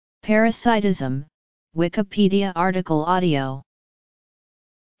Parasitism, Wikipedia article audio.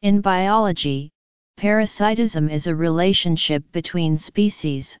 In biology, parasitism is a relationship between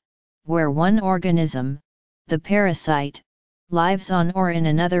species, where one organism, the parasite, lives on or in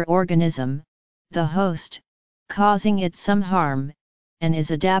another organism, the host, causing it some harm, and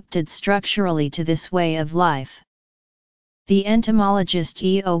is adapted structurally to this way of life. The entomologist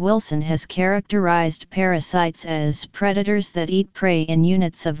E. O. Wilson has characterized parasites as predators that eat prey in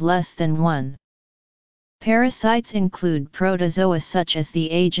units of less than one. Parasites include protozoa such as the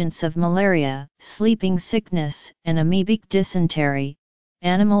agents of malaria, sleeping sickness, and amoebic dysentery,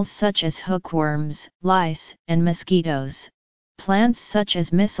 animals such as hookworms, lice, and mosquitoes, plants such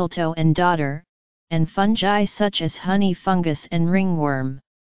as mistletoe and dodder, and fungi such as honey fungus and ringworm.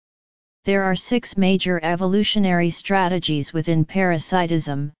 There are 6 major evolutionary strategies within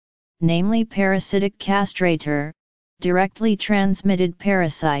parasitism, namely parasitic castrator, directly transmitted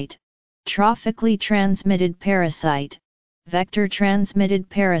parasite, trophically transmitted parasite, vector-transmitted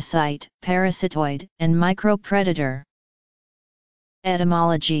parasite, parasitoid, and micropredator.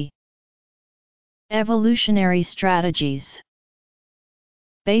 Etymology. Evolutionary strategies.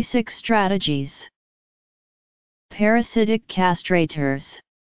 Basic strategies. Parasitic castrators.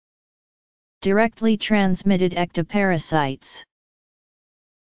 Directly transmitted ectoparasites.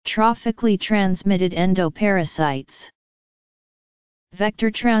 Trophically transmitted endoparasites.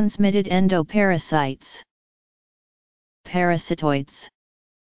 Vector-transmitted endoparasites. Parasitoids.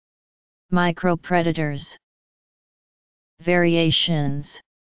 Micropredators. Variations.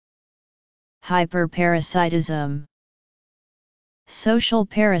 Hyperparasitism. Social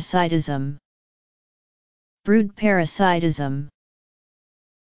parasitism. Brood parasitism.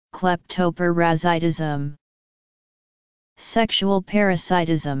 Kleptoparasitism. Sexual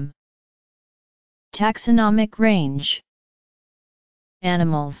parasitism. Taxonomic range.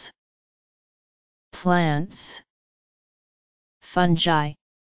 Animals. Plants. Fungi.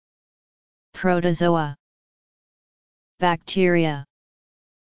 Protozoa. Bacteria.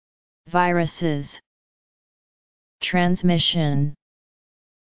 Viruses. Transmission.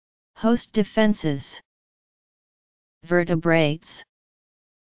 Host defenses. Vertebrates.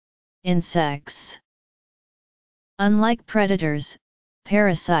 Insects. Unlike predators,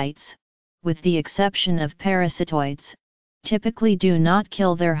 parasites, with the exception of parasitoids, typically do not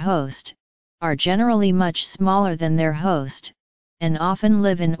kill their host, are generally much smaller than their host, and often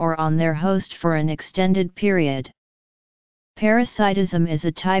live in or on their host for an extended period. Parasitism is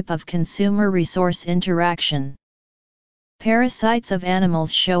a type of consumer resource interaction. Parasites of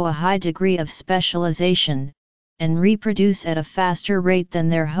animals show a high degree of specialization, and reproduce at a faster rate than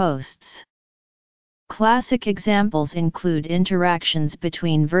their hosts. Classic examples include interactions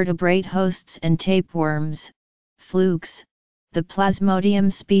between vertebrate hosts and tapeworms, flukes, the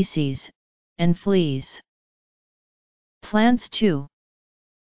Plasmodium species, and fleas. Plants too.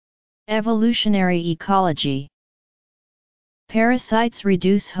 Evolutionary ecology. Parasites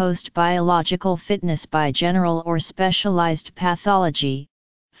reduce host biological fitness by general or specialized pathology,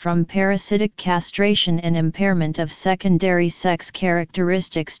 from parasitic castration and impairment of secondary sex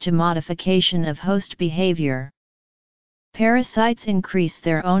characteristics to modification of host behavior. Parasites increase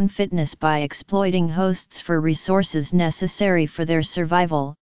their own fitness by exploiting hosts for resources necessary for their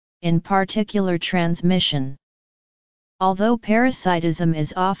survival, in particular transmission. Although parasitism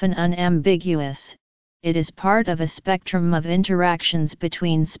is often unambiguous, it is part of a spectrum of interactions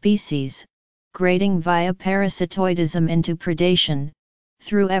between species, grading via parasitoidism into predation,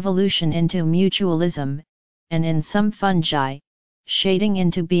 through evolution into mutualism, and in some fungi, shading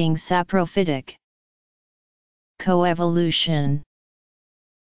into being saprophytic. Coevolution.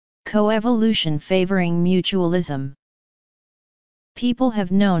 Coevolution favoring mutualism. People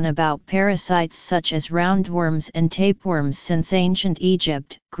have known about parasites such as roundworms and tapeworms since ancient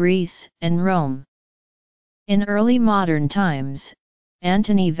Egypt, Greece, and Rome. In early modern times,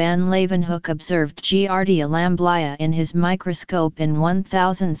 Antony van Leeuwenhoek observed Giardia lamblia in his microscope in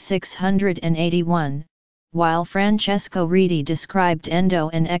 1681, while Francesco Redi described endo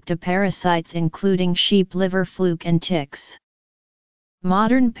and ectoparasites including sheep liver fluke and ticks.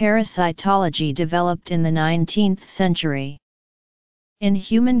 Modern parasitology developed in the 19th century. In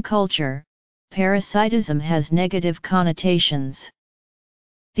human culture, parasitism has negative connotations.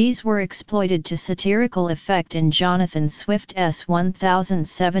 These were exploited to satirical effect in Jonathan Swift's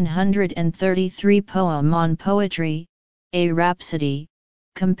 1733 poem on poetry, A Rhapsody,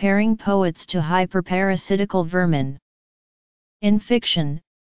 comparing poets to hyperparasitical vermin. In fiction,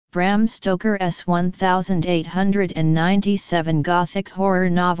 Bram Stoker's 1897 Gothic horror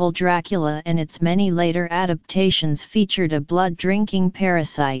novel Dracula and its many later adaptations featured a blood-drinking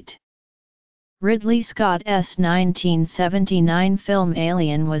parasite. Ridley Scott's 1979 film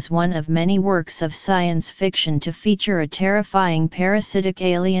Alien was one of many works of science fiction to feature a terrifying parasitic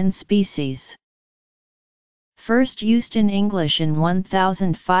alien species. First used in English in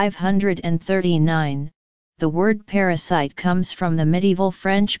 1539, the word parasite comes from the medieval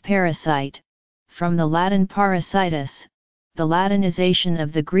French parasite, from the Latin parasitus, the Latinization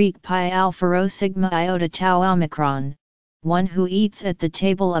of the Greek pi alpha rho sigma iota tau omicron, one who eats at the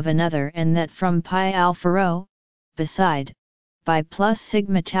table of another, and that from pi alpha rho, beside, by plus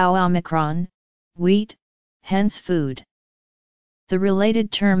sigma tau omicron, wheat, hence food. The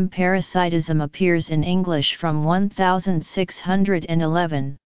related term parasitism appears in English from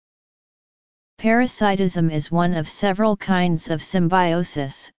 1611. Parasitism is one of several kinds of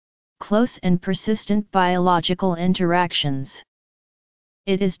symbiosis, close and persistent biological interactions.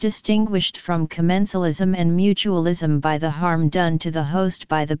 It is distinguished from commensalism and mutualism by the harm done to the host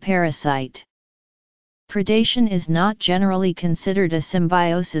by the parasite. Predation is not generally considered a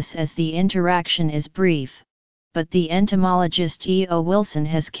symbiosis as the interaction is brief, but the entomologist E. O. Wilson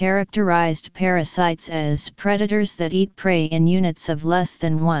has characterized parasites as predators that eat prey in units of less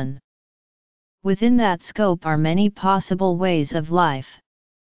than one. Within that scope are many possible ways of life.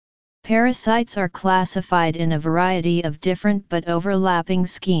 Parasites are classified in a variety of different but overlapping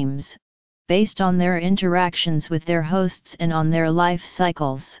schemes, based on their interactions with their hosts and on their life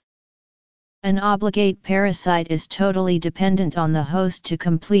cycles. An obligate parasite is totally dependent on the host to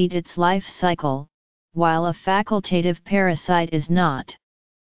complete its life cycle, while a facultative parasite is not.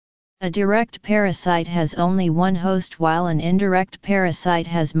 A direct parasite has only one host while an indirect parasite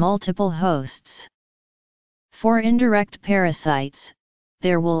has multiple hosts. For indirect parasites,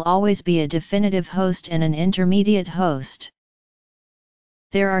 there will always be a definitive host and an intermediate host.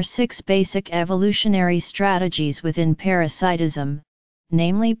 There are 6 basic evolutionary strategies within parasitism,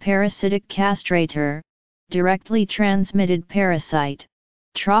 namely parasitic castrator, directly transmitted parasite,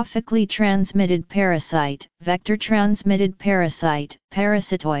 trophically transmitted parasite, vector-transmitted parasite,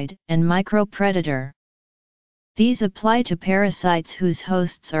 parasitoid, and micropredator. These apply to parasites whose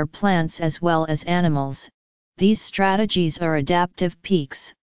hosts are plants as well as animals. These strategies are adaptive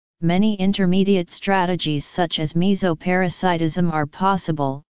peaks. Many intermediate strategies such as mesoparasitism are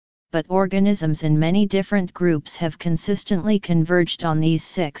possible, but organisms in many different groups have consistently converged on these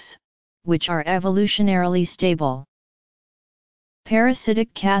 6, which are evolutionarily stable.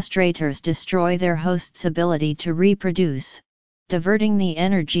 Parasitic castrators destroy their host's ability to reproduce, diverting the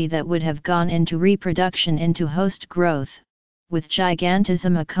energy that would have gone into reproduction into host growth, with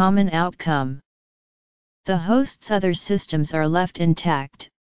gigantism a common outcome. The host's other systems are left intact,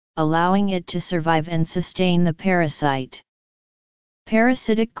 allowing it to survive and sustain the parasite.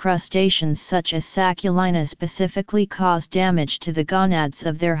 Parasitic crustaceans such as Saculina specifically cause damage to the gonads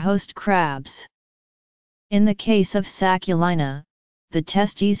of their host crabs. In the case of Saculina, the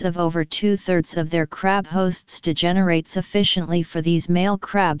testes of over 2/3 of their crab hosts degenerate sufficiently for these male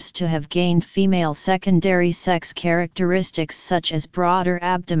crabs to have gained female secondary sex characteristics such as broader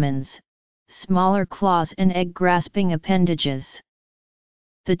abdomens, smaller claws and egg-grasping appendages.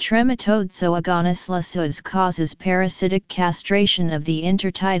 The trematode Zoogonis lasus causes parasitic castration of the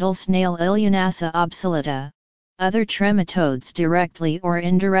intertidal snail Ilionassa obsoleta. Other trematodes directly or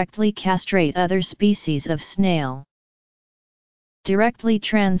indirectly castrate other species of snail. Directly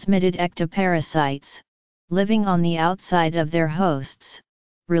transmitted ectoparasites, living on the outside of their hosts,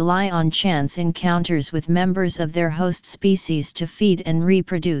 rely on chance encounters with members of their host species to feed and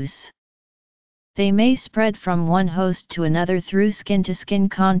reproduce. They may spread from one host to another through skin-to-skin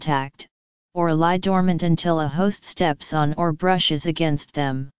contact, or lie dormant until a host steps on or brushes against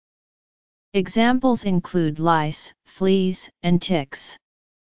them. Examples include lice, fleas, and ticks.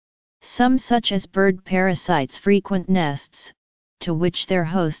 Some such as bird parasites frequent nests, to which their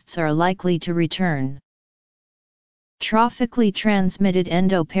hosts are likely to return. Trophically transmitted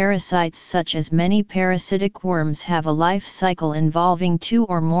endoparasites such as many parasitic worms have a life cycle involving 2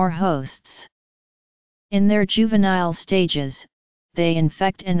 or more hosts. In their juvenile stages, they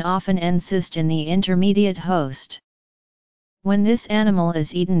infect and often encyst in the intermediate host. When this animal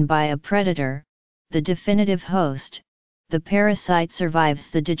is eaten by a predator, the definitive host, the parasite survives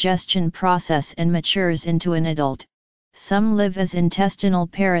the digestion process and matures into an adult. Some live as intestinal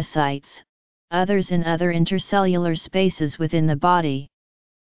parasites, others in other intercellular spaces within the body.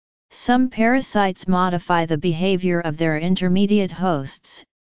 Some parasites modify the behavior of their intermediate hosts,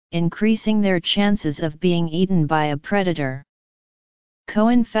 increasing their chances of being eaten by a predator.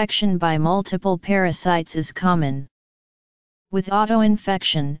 Co-infection by multiple parasites is common. With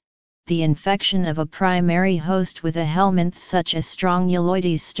autoinfection, the infection of a primary host with a helminth such as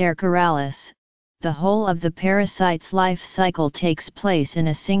Strongyloides stercoralis, the whole of the parasite's life cycle takes place in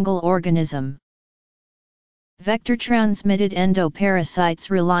a single organism. Vector-transmitted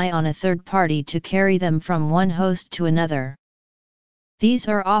endoparasites rely on a third party to carry them from one host to another. These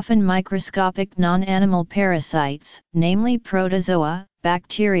are often microscopic non-animal parasites, namely protozoa,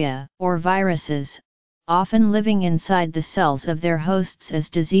 bacteria, or viruses, often living inside the cells of their hosts as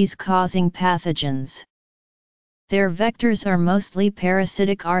disease-causing pathogens. Their vectors are mostly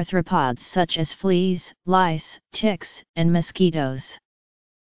parasitic arthropods such as fleas, lice, ticks, and mosquitoes.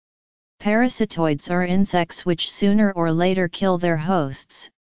 Parasitoids are insects which sooner or later kill their hosts,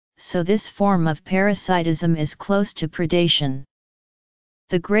 so this form of parasitism is close to predation.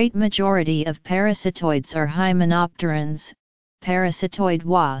 The great majority of parasitoids are hymenopterans, parasitoid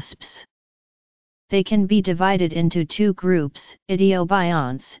wasps. They can be divided into two groups,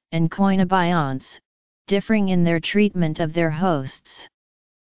 idiobionts and koinobionts, differing in their treatment of their hosts.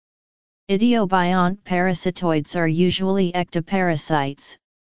 Idiobiont parasitoids are usually ectoparasites,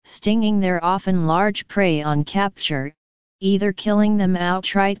 stinging their often large prey on capture, either killing them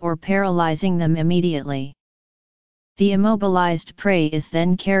outright or paralyzing them immediately. The immobilized prey is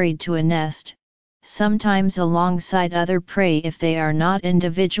then carried to a nest, sometimes alongside other prey if they are not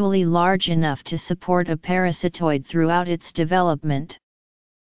individually large enough to support a parasitoid throughout its development.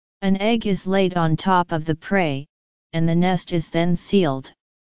 An egg is laid on top of the prey, and the nest is then sealed.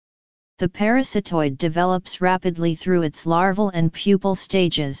 The parasitoid develops rapidly through its larval and pupal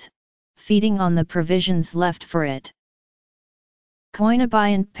stages, feeding on the provisions left for it.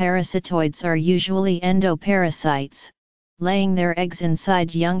 Koinobiont parasitoids are usually endoparasites, laying their eggs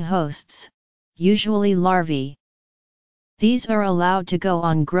inside young hosts, usually larvae. These are allowed to go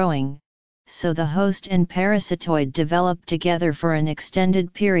on growing, so the host and parasitoid develop together for an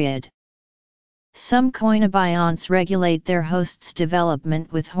extended period. Some koinobionts regulate their host's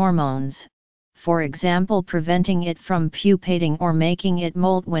development with hormones, for example preventing it from pupating or making it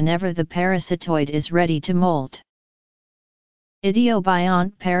molt whenever the parasitoid is ready to molt.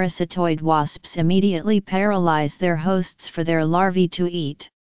 Idiobiont parasitoid wasps immediately paralyze their hosts for their larvae to eat.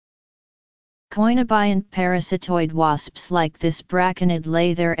 Koinobiont parasitoid wasps like this braconid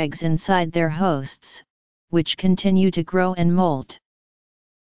lay their eggs inside their hosts, which continue to grow and molt.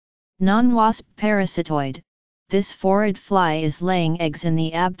 Non-wasp parasitoid, this phorid fly is laying eggs in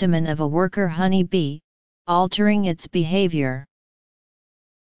the abdomen of a worker honeybee, altering its behavior.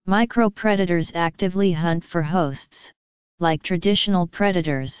 Micropredators actively hunt for hosts, like traditional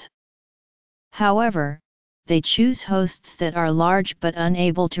predators. However, they choose hosts that are large but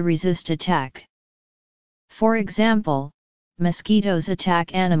unable to resist attack. For example, mosquitoes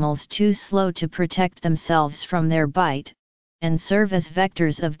attack animals too slow to protect themselves from their bite, and serve as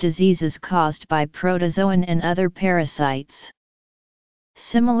vectors of diseases caused by protozoan and other parasites.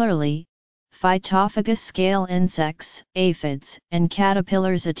 Similarly, phytophagous scale insects, aphids, and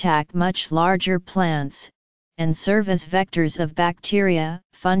caterpillars attack much larger plants, and serve as vectors of bacteria,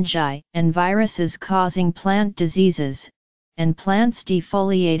 fungi, and viruses causing plant diseases, and plants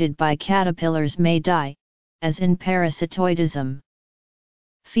defoliated by caterpillars may die, as in parasitoidism.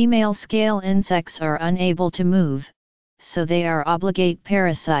 Female scale insects are unable to move, so they are obligate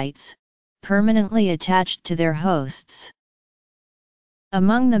parasites, permanently attached to their hosts.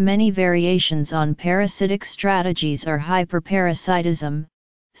 Among the many variations on parasitic strategies are hyperparasitism,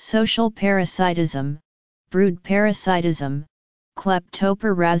 social parasitism, brood parasitism,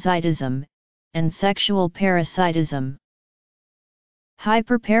 kleptoparasitism, and sexual parasitism.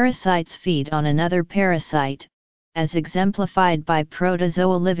 Hyperparasites feed on another parasite, as exemplified by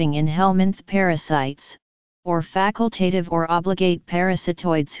protozoa living in helminth parasites, or facultative or obligate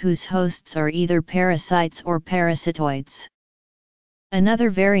parasitoids whose hosts are either parasites or parasitoids. Another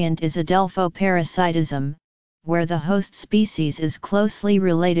variant is adelphoparasitism, where the host species is closely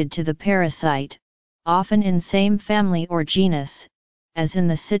related to the parasite, often in same family or genus, as in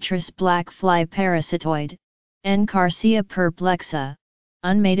the citrus black fly parasitoid, Encarsia perplexa,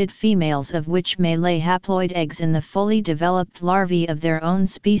 unmated females of which may lay haploid eggs in the fully developed larvae of their own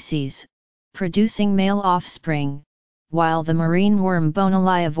species, producing male offspring, while the marine worm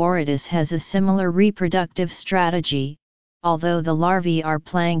Bonalia viridis has a similar reproductive strategy, although the larvae are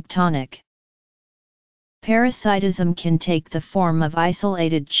planktonic. Parasitism can take the form of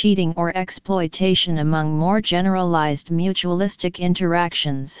isolated cheating or exploitation among more generalized mutualistic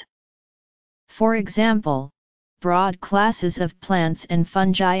interactions. For example, broad classes of plants and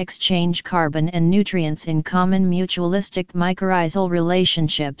fungi exchange carbon and nutrients in common mutualistic mycorrhizal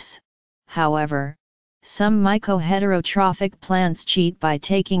relationships. However, some mycoheterotrophic plants cheat by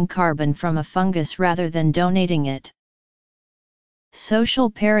taking carbon from a fungus rather than donating it.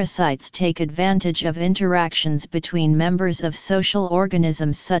 Social parasites take advantage of interactions between members of social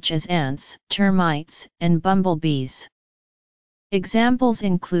organisms such as ants, termites, and bumblebees. Examples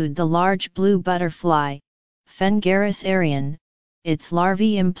include the large blue butterfly, Fengaris arion, its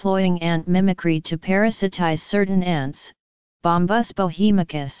larvae employing ant mimicry to parasitize certain ants, Bombus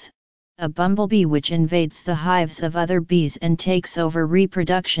bohemicus, a bumblebee which invades the hives of other bees and takes over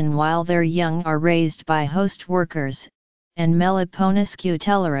reproduction while their young are raised by host workers, and Meliponus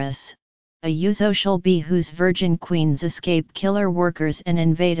cutellaris, a eusocial bee whose virgin queens escape killer workers and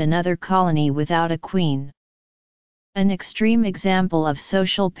invade another colony without a queen. An extreme example of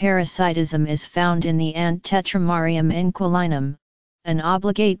social parasitism is found in the ant Tetramarium inquilinum, an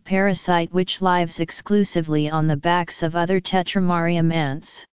obligate parasite which lives exclusively on the backs of other Tetramarium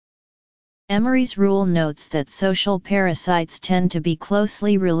ants. Emery's rule notes that social parasites tend to be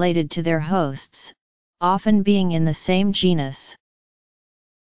closely related to their hosts, often being in the same genus.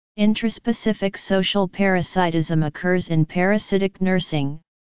 Intraspecific social parasitism occurs in parasitic nursing,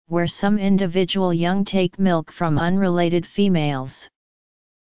 where some individual young take milk from unrelated females.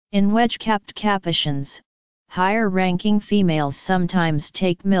 In wedge-capped capuchins, higher-ranking females sometimes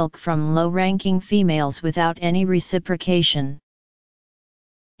take milk from low-ranking females without any reciprocation.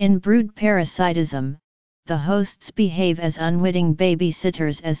 In brood parasitism, the hosts behave as unwitting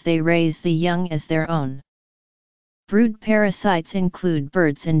babysitters as they raise the young as their own. Brood parasites include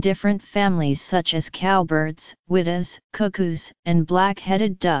birds in different families such as cowbirds, whittas, cuckoos, and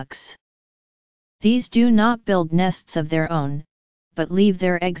black-headed ducks. These do not build nests of their own, but leave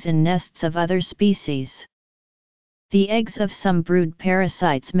their eggs in nests of other species. The eggs of some brood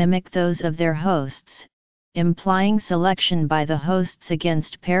parasites mimic those of their hosts, implying selection by the hosts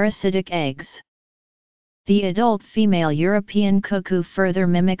against parasitic eggs. The adult female European cuckoo further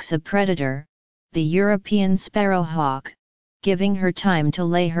mimics a predator, the European sparrowhawk, giving her time to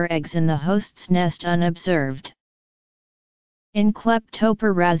lay her eggs in the host's nest unobserved. In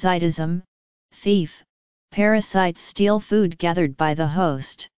kleptoparasitism, thief, parasites steal food gathered by the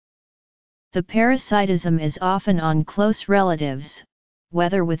host. The parasitism is often on close relatives,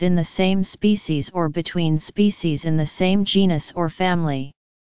 whether within the same species or between species in the same genus or family.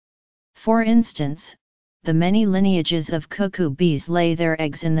 For instance, the many lineages of cuckoo bees lay their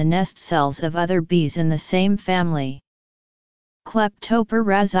eggs in the nest cells of other bees in the same family.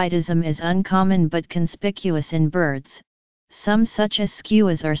 Kleptoparasitism is uncommon but conspicuous in birds. Some such as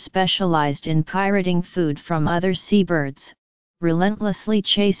skuas are specialized in pirating food from other seabirds, relentlessly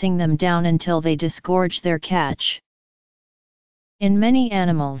chasing them down until they disgorge their catch. In many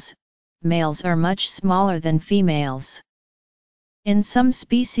animals, males are much smaller than females. In some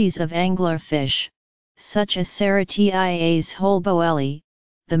species of anglerfish, such as Ceratiaes holboeli,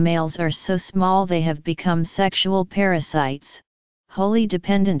 the males are so small they have become sexual parasites, wholly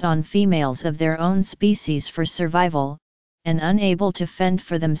dependent on females of their own species for survival, and unable to fend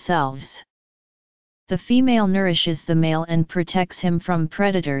for themselves. The female nourishes the male and protects him from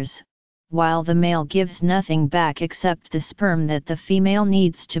predators, while the male gives nothing back except the sperm that the female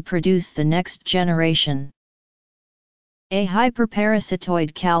needs to produce the next generation. A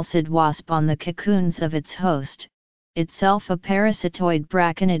hyperparasitoid chalcid wasp on the cocoons of its host, itself a parasitoid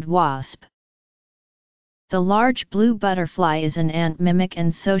braconid wasp. The large blue butterfly is an ant mimic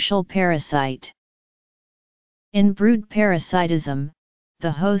and social parasite. In brood parasitism,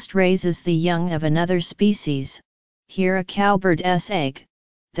 the host raises the young of another species, here a cowbird's egg,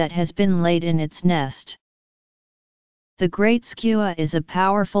 that has been laid in its nest. The great skua is a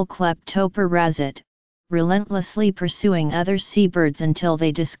powerful kleptoparasit, relentlessly pursuing other seabirds until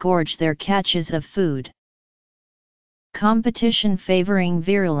they disgorge their catches of food. Competition favoring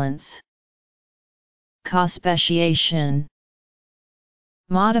virulence. Cospeciation.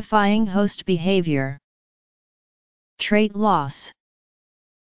 Modifying host behavior. Trait loss.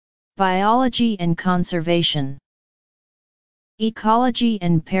 Biology and conservation. Ecology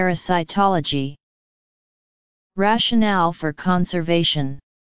and parasitology. Rationale for conservation.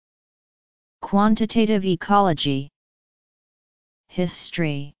 Quantitative ecology.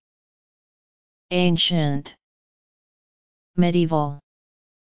 History. Ancient. Medieval.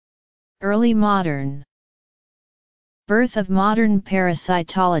 Early modern. Birth of modern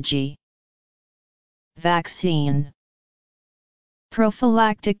parasitology. Vaccine.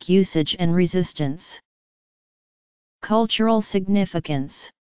 Prophylactic usage and resistance. Cultural significance.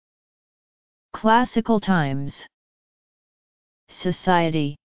 Classical times.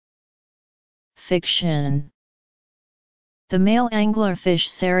 Society. Fiction. The male anglerfish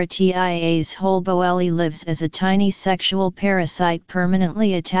Ceratiaeus holboeli lives as a tiny sexual parasite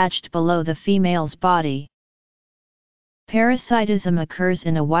permanently attached below the female's body. Parasitism occurs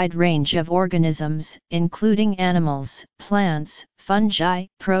in a wide range of organisms, including animals, plants, fungi,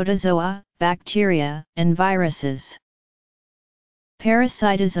 protozoa, bacteria, and viruses.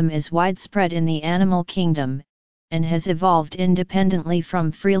 Parasitism is widespread in the animal kingdom, and has evolved independently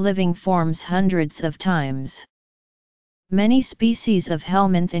from free-living forms hundreds of times. Many species of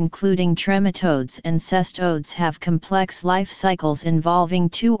helminth including trematodes and cestodes have complex life cycles involving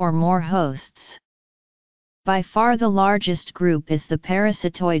two or more hosts. By far the largest group is the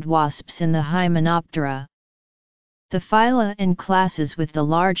parasitoid wasps in the Hymenoptera. The phyla and classes with the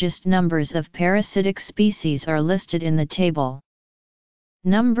largest numbers of parasitic species are listed in the table.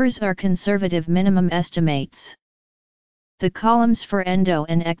 Numbers are conservative minimum estimates. The columns for endo-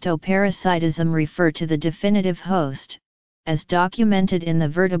 and ectoparasitism refer to the definitive host, as documented in the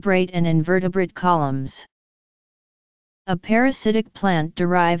vertebrate and invertebrate columns. A parasitic plant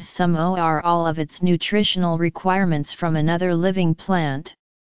derives some or all of its nutritional requirements from another living plant.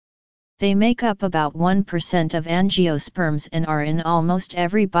 They make up about 1% of angiosperms and are in almost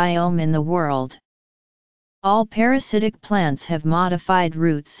every biome in the world. All parasitic plants have modified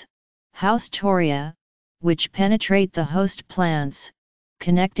roots, haustoria, which penetrate the host plants,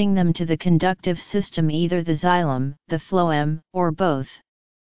 connecting them to the conductive system, either the xylem, the phloem, or both.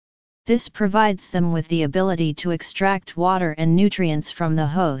 This provides them with the ability to extract water and nutrients from the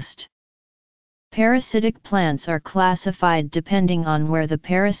host. Parasitic plants are classified depending on where the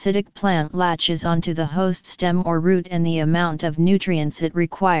parasitic plant latches onto the host stem or root and the amount of nutrients it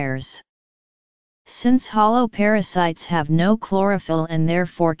requires. Since holoparasites have no chlorophyll and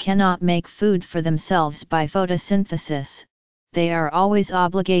therefore cannot make food for themselves by photosynthesis, they are always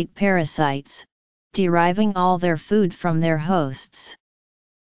obligate parasites, deriving all their food from their hosts.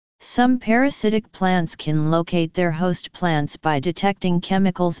 Some parasitic plants can locate their host plants by detecting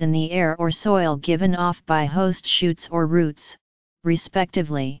chemicals in the air or soil given off by host shoots or roots,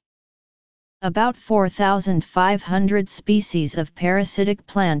 respectively. About 4,500 species of parasitic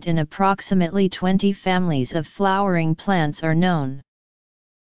plant in approximately 20 families of flowering plants are known.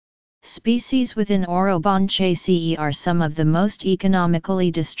 Species within Orobonchaceae are some of the most economically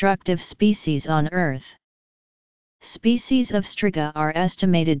destructive species on Earth. Species of Striga are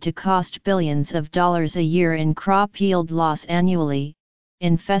estimated to cost billions of dollars a year in crop yield loss annually,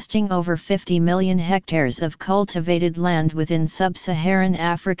 infesting over 50 million hectares of cultivated land within sub-Saharan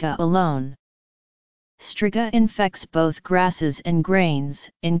Africa alone. Striga infects both grasses and grains,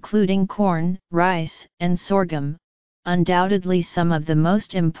 including corn, rice, and sorghum, undoubtedly some of the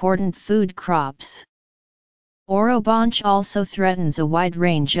most important food crops. Orobonch also threatens a wide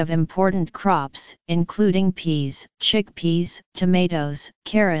range of important crops, including peas, chickpeas, tomatoes,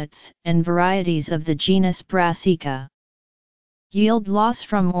 carrots, and varieties of the genus Brassica. Yield loss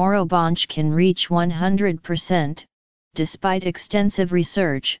from Orobonch can reach 100%. Despite extensive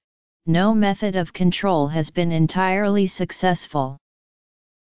research, no method of control has been entirely successful.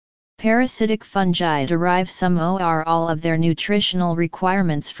 Parasitic fungi derive some or all of their nutritional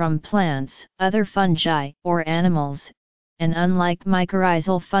requirements from plants, other fungi, or animals, and unlike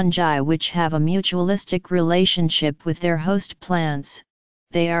mycorrhizal fungi which have a mutualistic relationship with their host plants,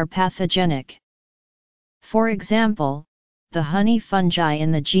 they are pathogenic. For example, the honey fungi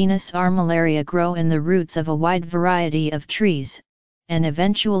in the genus Armillaria grow in the roots of a wide variety of trees, and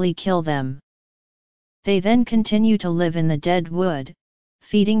eventually kill them. They then continue to live in the dead wood,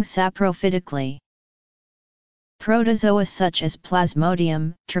 feeding saprophytically. Protozoa such as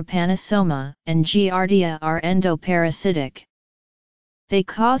Plasmodium, Trypanosoma, and Giardia are endoparasitic. They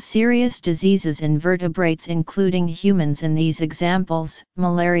cause serious diseases in vertebrates including humans in these examples,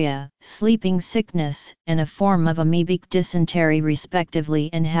 malaria, sleeping sickness, and a form of amoebic dysentery respectively,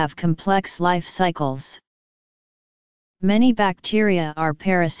 and have complex life cycles. Many bacteria are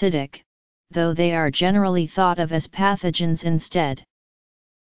parasitic, though they are generally thought of as pathogens instead.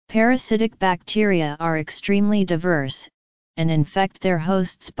 Parasitic bacteria are extremely diverse, and infect their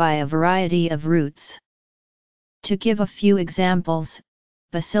hosts by a variety of routes. To give a few examples,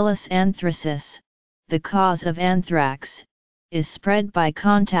 Bacillus anthracis, the cause of anthrax, is spread by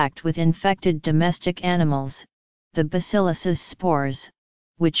contact with infected domestic animals. The bacillus's spores,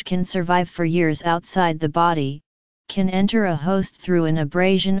 which can survive for years outside the body, can enter a host through an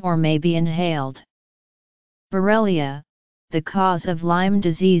abrasion or may be inhaled. Borrelia, the cause of Lyme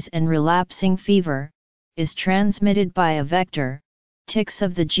disease and relapsing fever, is transmitted by a vector, ticks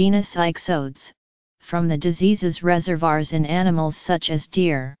of the genus Ixodes, from the disease's reservoirs in animals such as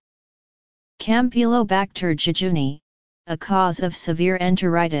deer. Campylobacter jejuni, a cause of severe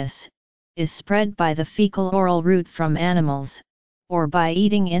enteritis, is spread by the fecal-oral route from animals, or by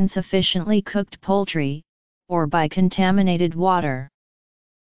eating insufficiently cooked poultry, or by contaminated water.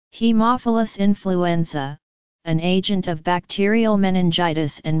 Haemophilus influenza, an agent of bacterial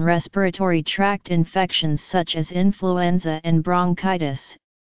meningitis and respiratory tract infections such as influenza and bronchitis,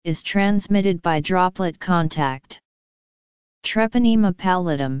 is transmitted by droplet contact. Treponema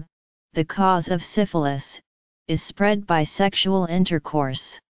pallidum, the cause of syphilis, is spread by sexual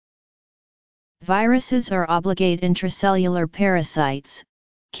intercourse. Viruses are obligate intracellular parasites,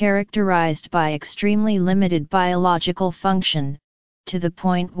 characterized by extremely limited biological function, to the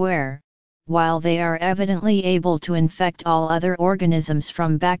point where, while they are evidently able to infect all other organisms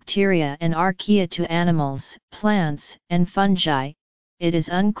from bacteria and archaea to animals, plants, and fungi, it is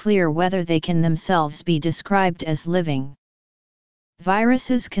unclear whether they can themselves be described as living.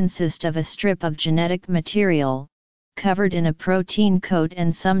 Viruses consist of a strip of genetic material, covered in a protein coat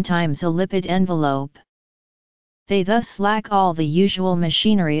and sometimes a lipid envelope. They thus lack all the usual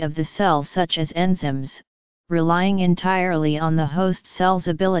machinery of the cell such as enzymes, relying entirely on the host cell's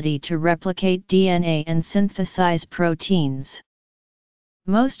ability to replicate DNA and synthesize proteins.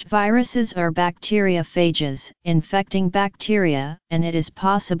 Most viruses are bacteriophages, infecting bacteria, and it is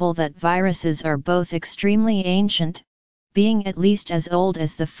possible that viruses are both extremely ancient, being at least as old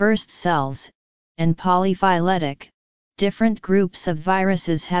as the first cells, and polyphyletic, different groups of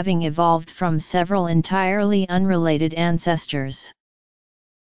viruses having evolved from several entirely unrelated ancestors.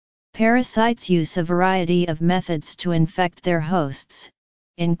 Parasites use a variety of methods to infect their hosts,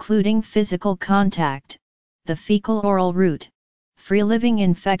 including physical contact, the fecal-oral route, free-living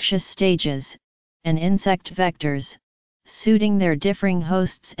infectious stages, and insect vectors, suiting their differing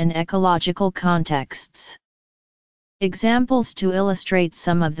hosts and ecological contexts. Examples to illustrate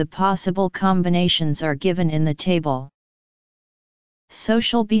some of the possible combinations are given in the table.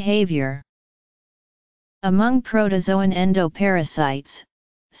 Social behavior. Among protozoan endoparasites,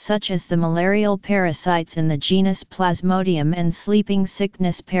 such as the malarial parasites in the genus Plasmodium and sleeping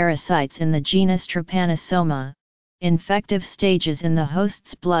sickness parasites in the genus Trypanosoma, infective stages in the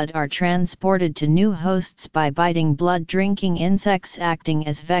host's blood are transported to new hosts by biting blood-drinking insects acting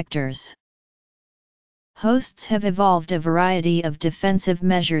as vectors. Hosts have evolved a variety of defensive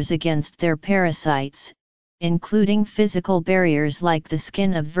measures against their parasites, including physical barriers like the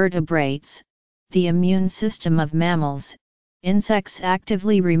skin of vertebrates, the immune system of mammals, insects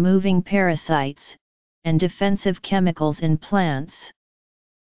actively removing parasites, and defensive chemicals in plants.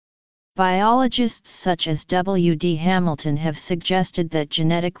 Biologists such as W. D. Hamilton have suggested that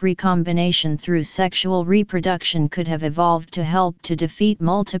genetic recombination through sexual reproduction could have evolved to help to defeat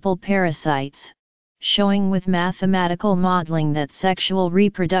multiple parasites, showing with mathematical modeling that sexual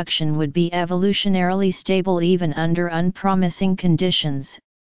reproduction would be evolutionarily stable even under unpromising conditions,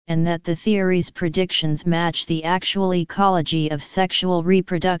 and that the theory's predictions match the actual ecology of sexual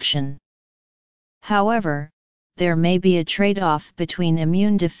reproduction. However, there may be a trade-off between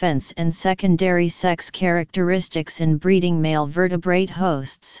immune defense and secondary sex characteristics in breeding male vertebrate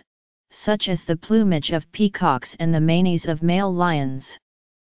hosts, such as the plumage of peacocks and the manes of male lions.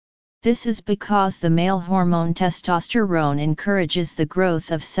 This is because the male hormone testosterone encourages the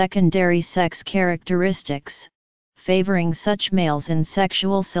growth of secondary sex characteristics, favoring such males in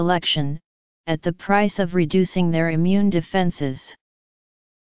sexual selection, at the price of reducing their immune defenses.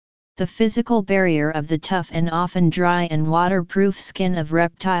 The physical barrier of the tough and often dry and waterproof skin of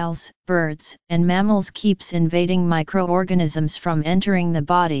reptiles, birds, and mammals keeps invading microorganisms from entering the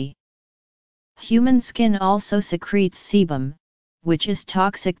body. Human skin also secretes sebum, which is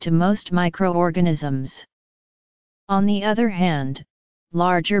toxic to most microorganisms. On the other hand,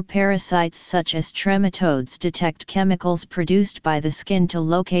 larger parasites such as trematodes detect chemicals produced by the skin to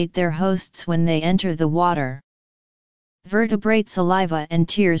locate their hosts when they enter the water. Vertebrate saliva and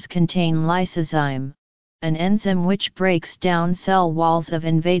tears contain lysozyme, an enzyme which breaks down cell walls of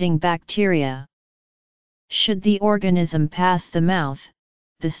invading bacteria. Should the organism pass the mouth,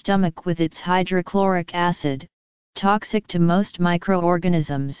 the stomach with its hydrochloric acid, toxic to most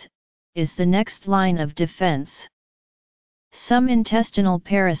microorganisms, is the next line of defense. Some intestinal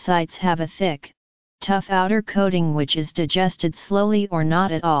parasites have a thick, tough outer coating which is digested slowly or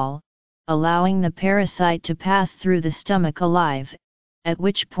not at all, allowing the parasite to pass through the stomach alive, at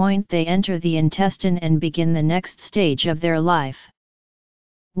which point they enter the intestine and begin the next stage of their life.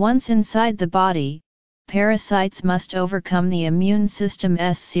 Once inside the body, parasites must overcome the immune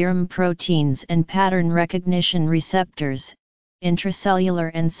system's serum proteins and pattern recognition receptors,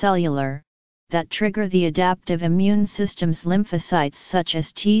 intracellular and cellular, that trigger the adaptive immune system's lymphocytes such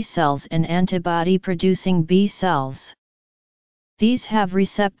as T cells and antibody-producing B cells. These have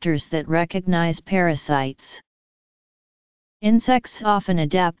receptors that recognize parasites. Insects often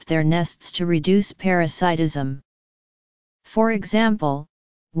adapt their nests to reduce parasitism. For example,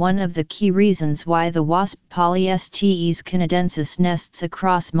 one of the key reasons why the wasp Polyestes canadensis nests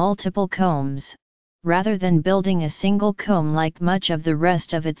across multiple combs, rather than building a single comb like much of the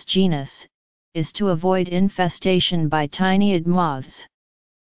rest of its genus, is to avoid infestation by tiniid moths.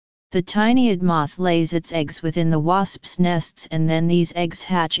 The tiniid moth lays its eggs within the wasp's nests, and then these eggs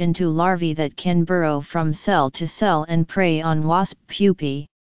hatch into larvae that can burrow from cell to cell and prey on wasp pupae.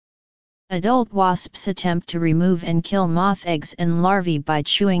 Adult wasps attempt to remove and kill moth eggs and larvae by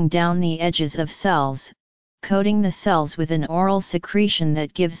chewing down the edges of cells, coating the cells with an oral secretion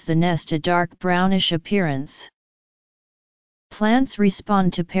that gives the nest a dark brownish appearance. Plants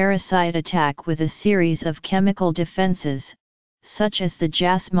respond to parasite attack with a series of chemical defenses, such as the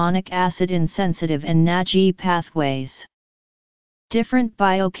jasmonic acid insensitive and NAG pathways. Different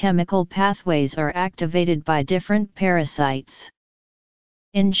biochemical pathways are activated by different parasites.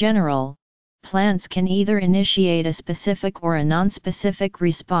 In general, plants can either initiate a specific or a nonspecific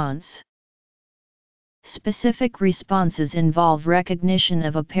response. Specific responses involve recognition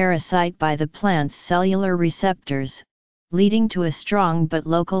of a parasite by the plant's cellular receptors, leading to a strong but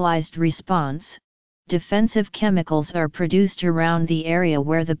localized response. Defensive chemicals are produced around the area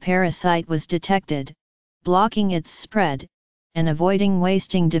where the parasite was detected, blocking its spread, and avoiding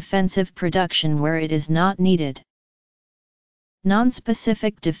wasting defensive production where it is not needed.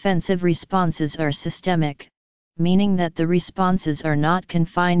 Nonspecific defensive responses are systemic, meaning that the responses are not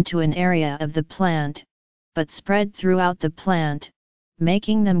confined to an area of the plant, but spread throughout the plant,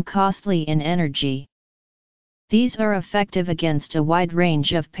 making them costly in energy. These are effective against a wide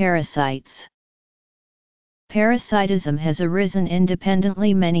range of parasites. Parasitism has arisen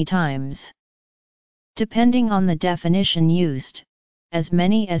independently many times. Depending on the definition used, as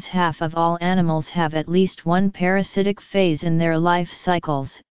many as half of all animals have at least one parasitic phase in their life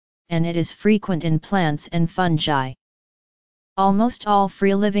cycles, and it is frequent in plants and fungi. Almost all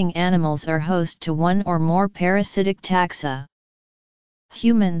free-living animals are host to one or more parasitic taxa.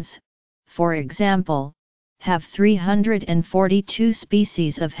 Humans, for example, have 342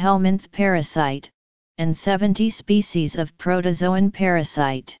 species of helminth parasite, and 70 species of protozoan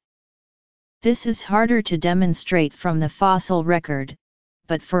parasite. This is harder to demonstrate from the fossil record,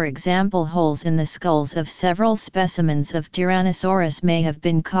 but for example holes in the skulls of several specimens of Tyrannosaurus may have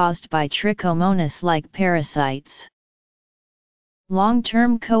been caused by Trichomonas-like parasites.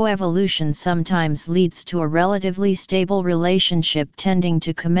 Long-term coevolution sometimes leads to a relatively stable relationship tending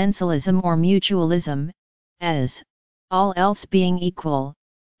to commensalism or mutualism, as, all else being equal,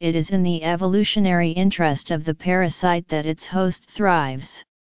 it is in the evolutionary interest of the parasite that its host thrives.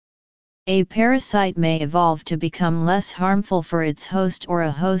 A parasite may evolve to become less harmful for its host, or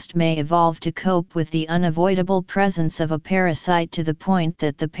a host may evolve to cope with the unavoidable presence of a parasite to the point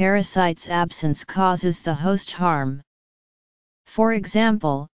that the parasite's absence causes the host harm. For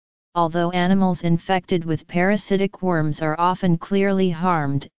example, although animals infected with parasitic worms are often clearly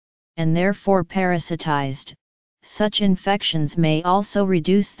harmed, and therefore parasitized, such infections may also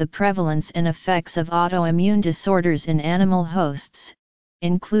reduce the prevalence and effects of autoimmune disorders in animal hosts,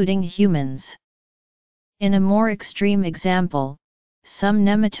 including humans. In a more extreme example, some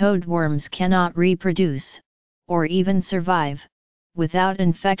nematode worms cannot reproduce, or even survive, without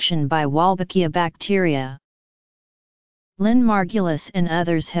infection by Wolbachia bacteria. Lynn Margulis and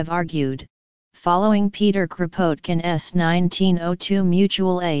others have argued, following Peter Kropotkin's 1902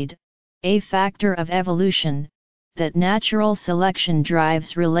 mutual aid, a factor of evolution, that natural selection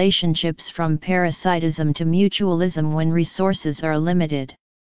drives relationships from parasitism to mutualism when resources are limited.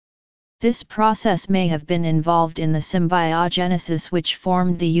 This process may have been involved in the symbiogenesis which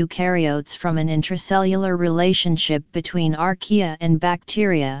formed the eukaryotes from an intracellular relationship between archaea and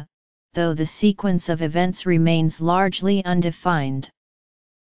bacteria, though the sequence of events remains largely undefined.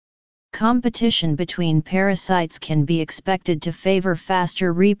 Competition between parasites can be expected to favor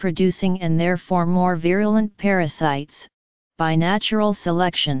faster reproducing and therefore more virulent parasites, by natural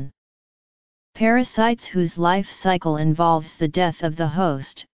selection. Parasites whose life cycle involves the death of the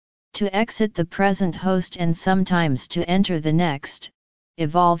host, to exit the present host and sometimes to enter the next,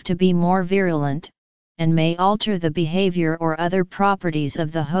 evolve to be more virulent, and may alter the behavior or other properties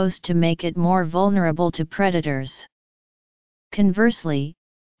of the host to make it more vulnerable to predators. Conversely,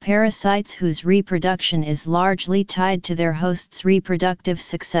 parasites whose reproduction is largely tied to their host's reproductive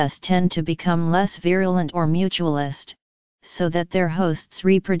success tend to become less virulent or mutualist, so that their hosts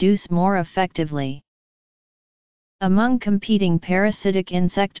reproduce more effectively. Among competing parasitic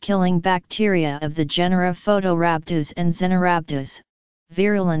insect-killing bacteria of the genera Photorhabdus and Xenorhabdus,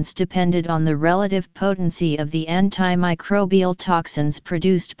 virulence depended on the relative potency of the antimicrobial toxins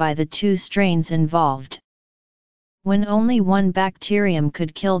produced by the two strains involved. When only one bacterium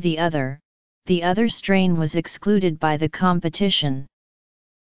could kill the other strain was excluded by the competition.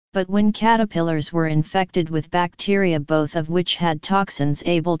 But when caterpillars were infected with bacteria both of which had toxins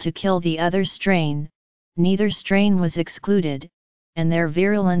able to kill the other strain, neither strain was excluded, and their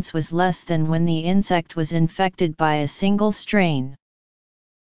virulence was less than when the insect was infected by a single strain.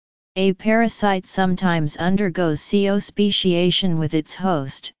 A parasite sometimes undergoes co-speciation with its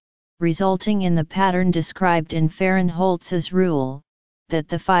host, resulting in the pattern described in Fahrenholtz's rule, that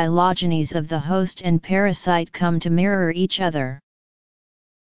the phylogenies of the host and parasite come to mirror each other.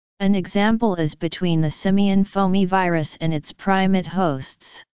 An example is between the simian foamy-virus and its primate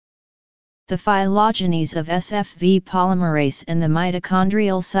hosts. The phylogenies of SFV polymerase and the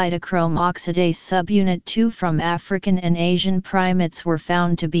mitochondrial cytochrome oxidase subunit 2 from African and Asian primates were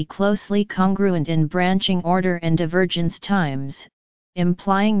found to be closely congruent in branching order and divergence times,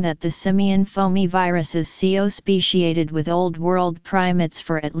 implying that the simian foamy-viruses co-speciated with Old World primates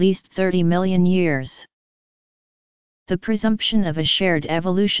for at least 30 million years. The presumption of a shared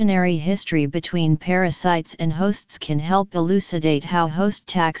evolutionary history between parasites and hosts can help elucidate how host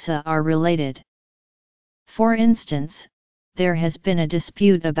taxa are related. For instance, there has been a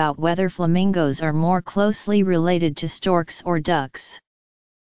dispute about whether flamingos are more closely related to storks or ducks.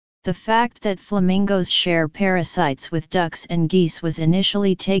 The fact that flamingos share parasites with ducks and geese was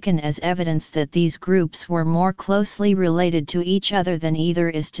initially taken as evidence that these groups were more closely related to each other than either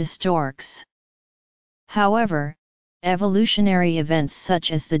is to storks. However, evolutionary events such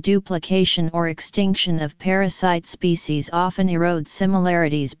as the duplication or extinction of parasite species often erode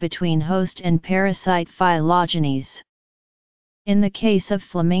similarities between host and parasite phylogenies. In the case of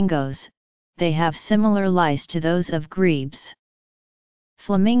flamingos, they have similar lice to those of grebes.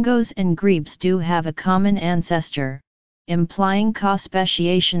 Flamingos and grebes do have a common ancestor, implying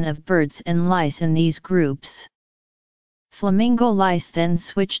co-speciation of birds and lice in these groups. Flamingo lice then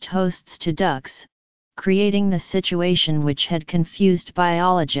switched hosts to ducks, creating the situation which had confused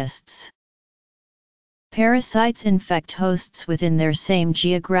biologists. Parasites infect hosts within their same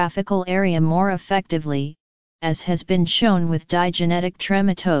geographical area more effectively, as has been shown with digenetic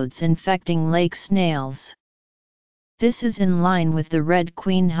trematodes infecting lake snails. This is in line with the Red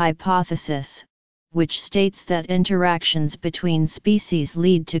Queen hypothesis, which states that interactions between species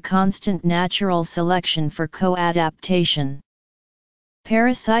lead to constant natural selection for co-adaptation.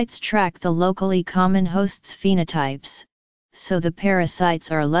 Parasites track the locally common hosts' phenotypes, so the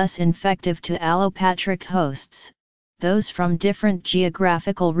parasites are less infective to allopatric hosts, those from different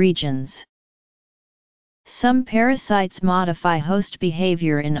geographical regions. Some parasites modify host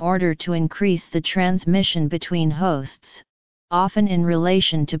behavior in order to increase the transmission between hosts, often in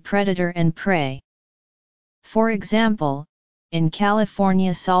relation to predator and prey. For example, in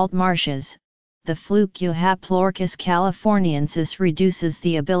California salt marshes, the fluke Euhaplorchus californiensis reduces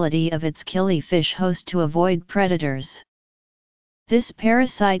the ability of its killifish host to avoid predators. This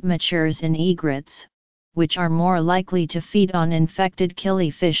parasite matures in egrets, which are more likely to feed on infected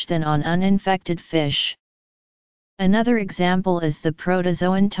killifish than on uninfected fish. Another example is the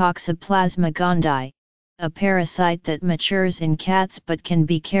protozoan Toxoplasma gondii, a parasite that matures in cats but can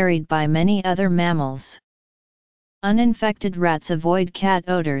be carried by many other mammals. Uninfected rats avoid cat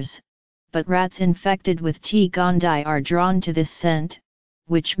odors, but rats infected with T. gondii are drawn to this scent,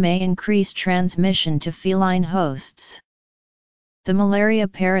 which may increase transmission to feline hosts. The malaria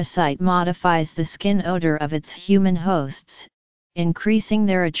parasite modifies the skin odor of its human hosts, increasing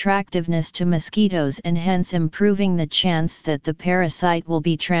their attractiveness to mosquitoes and hence improving the chance that the parasite will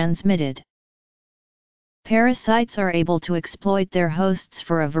be transmitted. Parasites are able to exploit their hosts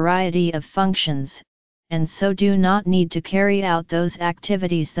for a variety of functions, and so do not need to carry out those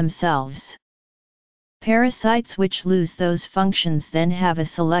activities themselves. Parasites which lose those functions then have a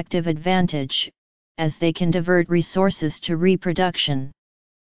selective advantage, as they can divert resources to reproduction.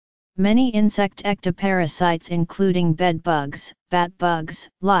 Many insect ectoparasites including bedbugs, batbugs,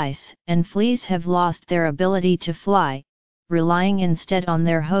 lice, and fleas have lost their ability to fly, relying instead on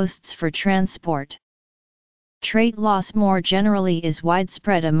their hosts for transport. Trait loss more generally is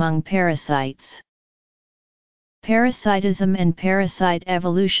widespread among parasites. Parasitism and parasite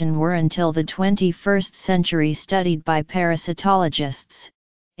evolution were until the 21st century studied by parasitologists,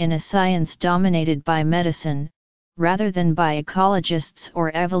 in a science dominated by medicine, rather than by ecologists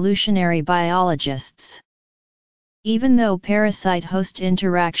or evolutionary biologists. Even though parasite-host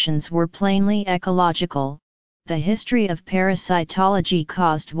interactions were plainly ecological, the history of parasitology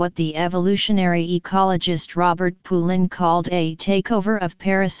caused what the evolutionary ecologist Robert Poulin called a takeover of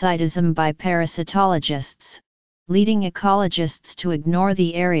parasitism by parasitologists, leading ecologists to ignore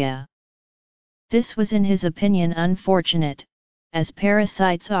the area. This was in his opinion unfortunate, as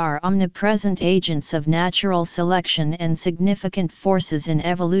parasites are omnipresent agents of natural selection and significant forces in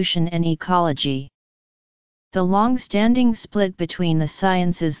evolution and ecology. The long-standing split between the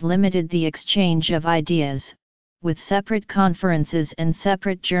sciences limited the exchange of ideas, with separate conferences and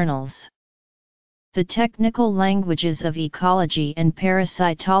separate journals. The technical languages of ecology and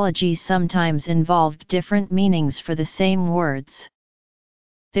parasitology sometimes involved different meanings for the same words.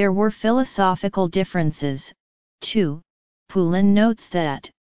 There were philosophical differences, too. Poulin notes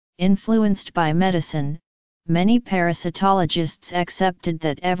that, influenced by medicine, many parasitologists accepted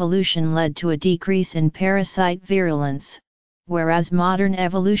that evolution led to a decrease in parasite virulence, whereas modern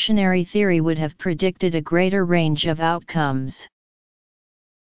evolutionary theory would have predicted a greater range of outcomes.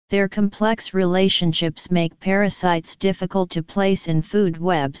 Their complex relationships make parasites difficult to place in food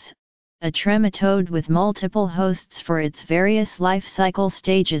webs. A trematode with multiple hosts for its various life cycle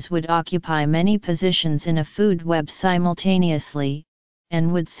stages would occupy many positions in a food web simultaneously,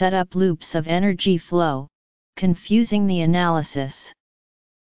 and would set up loops of energy flow, confusing the analysis.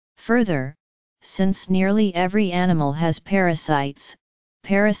 Further, since nearly every animal has parasites,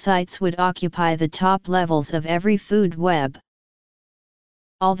 parasites would occupy the top levels of every food web.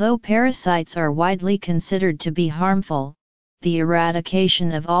 Although parasites are widely considered to be harmful, the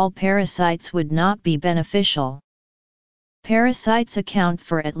eradication of all parasites would not be beneficial. Parasites account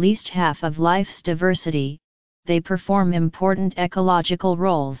for at least half of life's diversity, they perform important ecological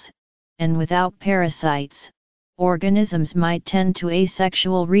roles, and without parasites, organisms might tend to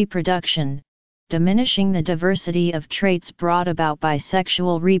asexual reproduction, diminishing the diversity of traits brought about by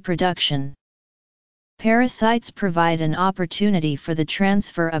sexual reproduction. Parasites provide an opportunity for the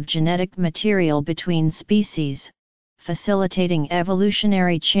transfer of genetic material between species, facilitating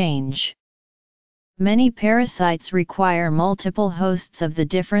evolutionary change. Many parasites require multiple hosts of the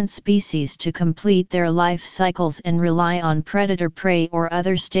different species to complete their life cycles and rely on predator-prey or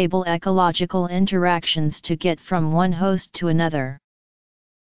other stable ecological interactions to get from one host to another.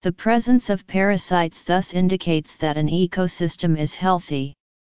 The presence of parasites thus indicates that an ecosystem is healthy.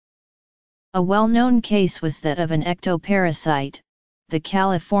 A well-known case was that of an ectoparasite, the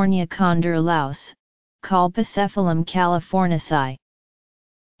California condor louse, Colpocephalum californici.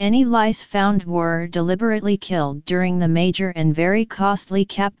 Any lice found were deliberately killed during the major and very costly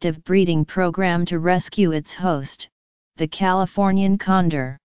captive breeding program to rescue its host, the Californian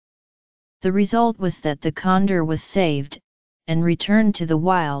condor. The result was that the condor was saved, and returned to the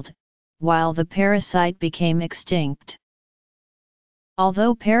wild, while the parasite became extinct.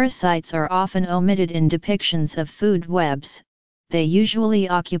 Although parasites are often omitted in depictions of food webs, they usually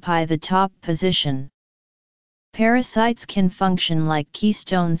occupy the top position. Parasites can function like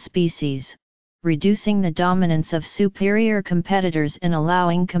keystone species, reducing the dominance of superior competitors and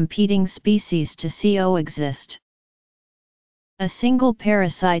allowing competing species to coexist. A single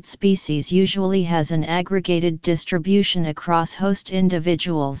parasite species usually has an aggregated distribution across host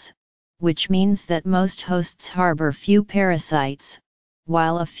individuals, which means that most hosts harbor few parasites,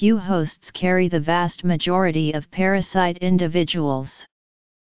 while a few hosts carry the vast majority of parasite individuals.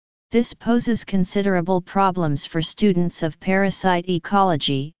 This poses considerable problems for students of parasite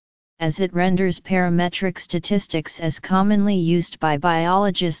ecology, as it renders parametric statistics as commonly used by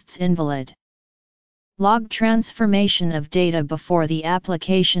biologists invalid. Log transformation of data before the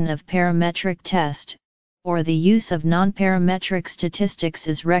application of parametric test, or the use of non-parametric statistics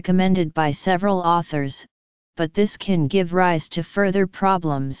is recommended by several authors, but this can give rise to further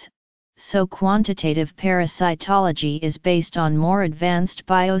problems. So quantitative parasitology is based on more advanced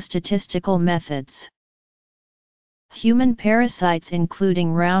biostatistical methods. Human parasites including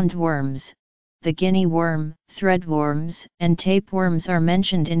roundworms, the guinea worm, threadworms, and tapeworms are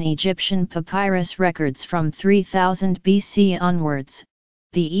mentioned in Egyptian papyrus records from 3000 BC onwards.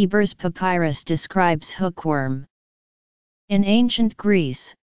 The Ebers papyrus describes hookworm. In ancient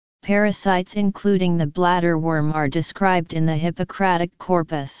Greece, parasites including the bladderworm are described in the Hippocratic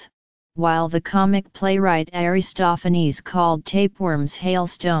corpus, while the comic playwright Aristophanes called tapeworms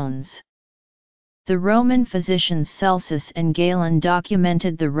hailstones. The Roman physicians Celsus and Galen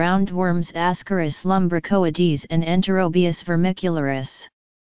documented the roundworms Ascaris lumbricoides and Enterobius vermicularis.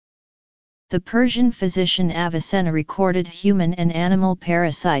 The Persian physician Avicenna recorded human and animal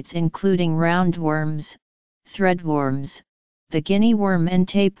parasites including roundworms, threadworms, the guinea worm and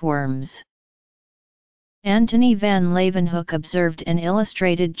tapeworms. Antony van Leeuwenhoek observed and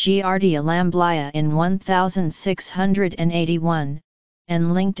illustrated Giardia lamblia in 1681,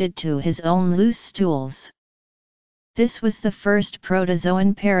 and linked it to his own loose stools. This was the first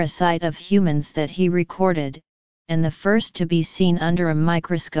protozoan parasite of humans that he recorded, and the first to be seen under a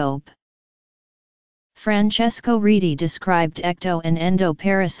microscope. Francesco Redi described ecto and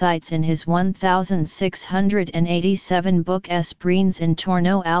endoparasites in his 1687 book Esprins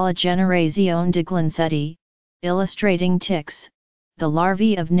intorno alla generazione di Glancetti, illustrating ticks, the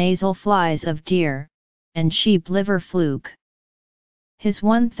larvae of nasal flies of deer, and sheep liver fluke. His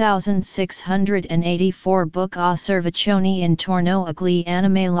 1684 book Osservazioni intorno agli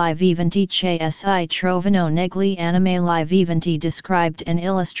animali viventi che si trovano negli animali viventi described and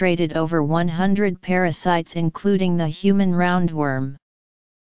illustrated over 100 parasites including the human roundworm.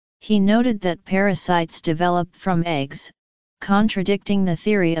 He noted that parasites develop from eggs, contradicting the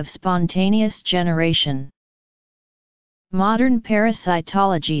theory of spontaneous generation. Modern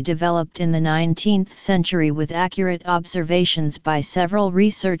parasitology developed in the 19th century with accurate observations by several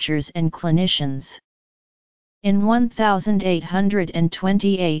researchers and clinicians. In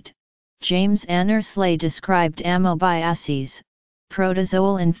 1828, James Annersley described amoebiases,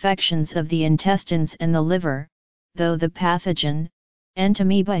 protozoal infections of the intestines and the liver, though the pathogen,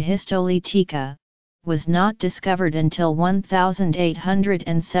 Entamoeba histolytica, was not discovered until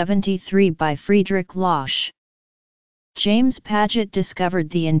 1873 by Friedrich Losch. James Paget discovered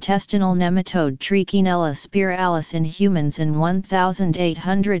the intestinal nematode Trichinella spiralis in humans in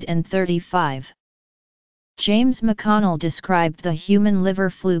 1835. James McConnell described the human liver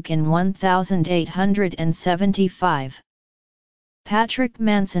fluke in 1875. Patrick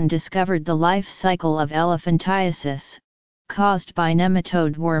Manson discovered the life cycle of elephantiasis, caused by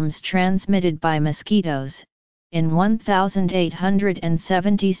nematode worms transmitted by mosquitoes, in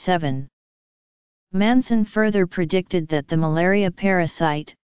 1877. Manson further predicted that the malaria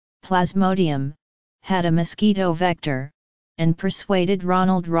parasite, Plasmodium, had a mosquito vector, and persuaded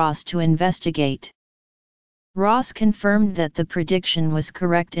Ronald Ross to investigate. Ross confirmed that the prediction was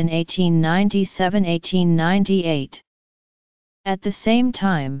correct in 1897–1898. At the same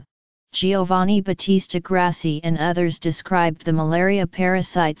time, Giovanni Battista Grassi and others described the malaria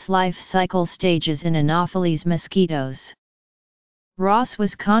parasite's life cycle stages in Anopheles mosquitoes. Ross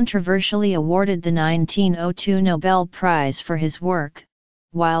was controversially awarded the 1902 Nobel Prize for his work,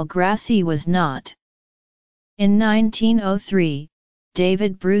 while Grassi was not. In 1903,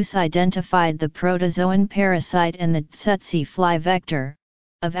 David Bruce identified the protozoan parasite and the tsetse fly vector,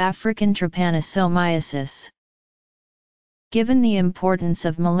 of African trypanosomiasis. Given the importance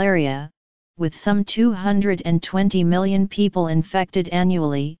of malaria, with some 220 million people infected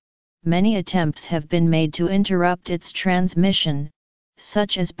annually, many attempts have been made to interrupt its transmission,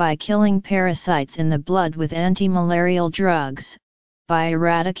 such as by killing parasites in the blood with anti-malarial drugs, by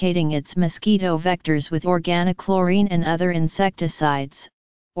eradicating its mosquito vectors with organochlorine and other insecticides,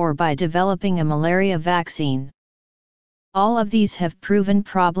 or by developing a malaria vaccine. All of these have proven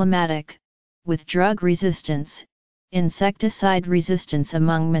problematic, with drug resistance, insecticide resistance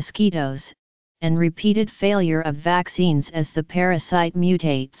among mosquitoes, and repeated failure of vaccines as the parasite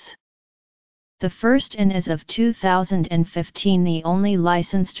mutates. The first and as of 2015 the only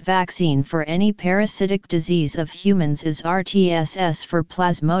licensed vaccine for any parasitic disease of humans is RTSS for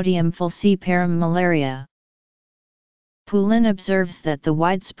Plasmodium falciparum malaria. Poulin observes that the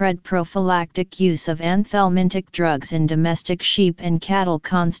widespread prophylactic use of anthelmintic drugs in domestic sheep and cattle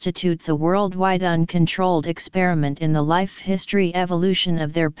constitutes a worldwide uncontrolled experiment in the life history evolution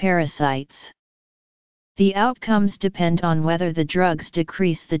of their parasites. The outcomes depend on whether the drugs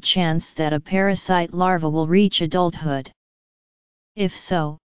decrease the chance that a parasite larva will reach adulthood. If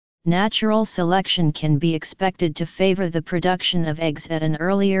so, natural selection can be expected to favor the production of eggs at an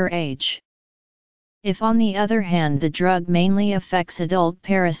earlier age. If on the other hand the drug mainly affects adult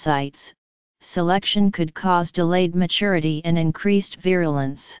parasites, selection could cause delayed maturity and increased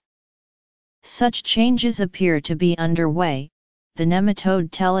virulence. Such changes appear to be underway. The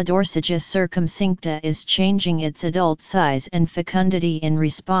nematode Telodorsigia circumcincta is changing its adult size and fecundity in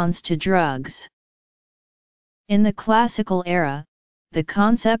response to drugs. In the classical era, the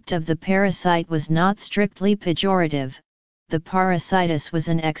concept of the parasite was not strictly pejorative. The parasitus was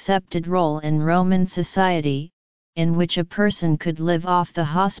an accepted role in Roman society, in which a person could live off the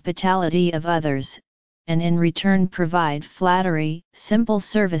hospitality of others, and in return provide flattery, simple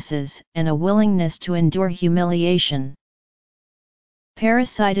services, and a willingness to endure humiliation.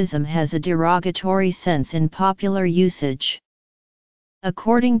 Parasitism has a derogatory sense in popular usage.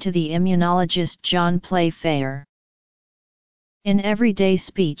 According to the immunologist John Playfair, in everyday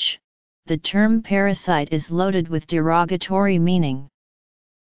speech, the term parasite is loaded with derogatory meaning.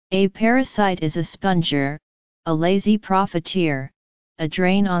 A parasite is a sponger, a lazy profiteer, a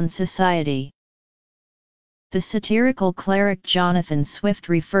drain on society. The satirical cleric Jonathan Swift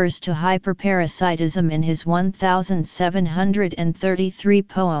refers to hyperparasitism in his 1733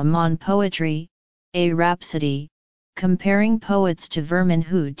 poem on poetry, A Rhapsody, comparing poets to vermin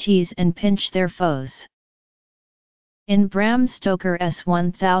who tease and pinch their foes. In Bram Stoker's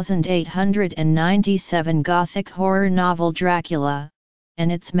 1897 Gothic horror novel Dracula, and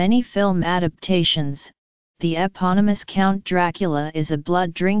its many film adaptations, the eponymous Count Dracula is a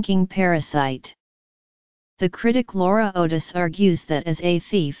blood-drinking parasite. The critic Laura Otis argues that as a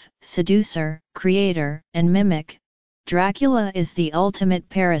thief, seducer, creator, and mimic, Dracula is the ultimate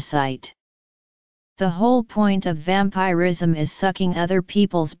parasite. The whole point of vampirism is sucking other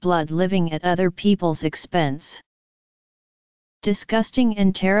people's blood, living at other people's expense. Disgusting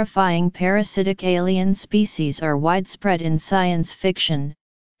and terrifying parasitic alien species are widespread in science fiction,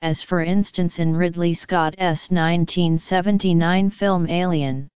 as for instance in Ridley Scott's 1979 film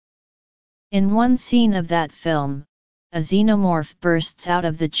Alien. In one scene of that film, a xenomorph bursts out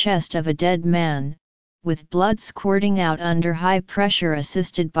of the chest of a dead man, with blood squirting out under high pressure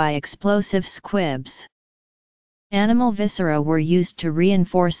assisted by explosive squibs. Animal viscera were used to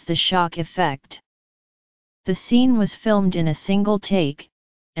reinforce the shock effect. The scene was filmed in a single take,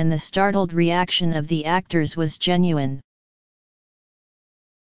 and the startled reaction of the actors was genuine.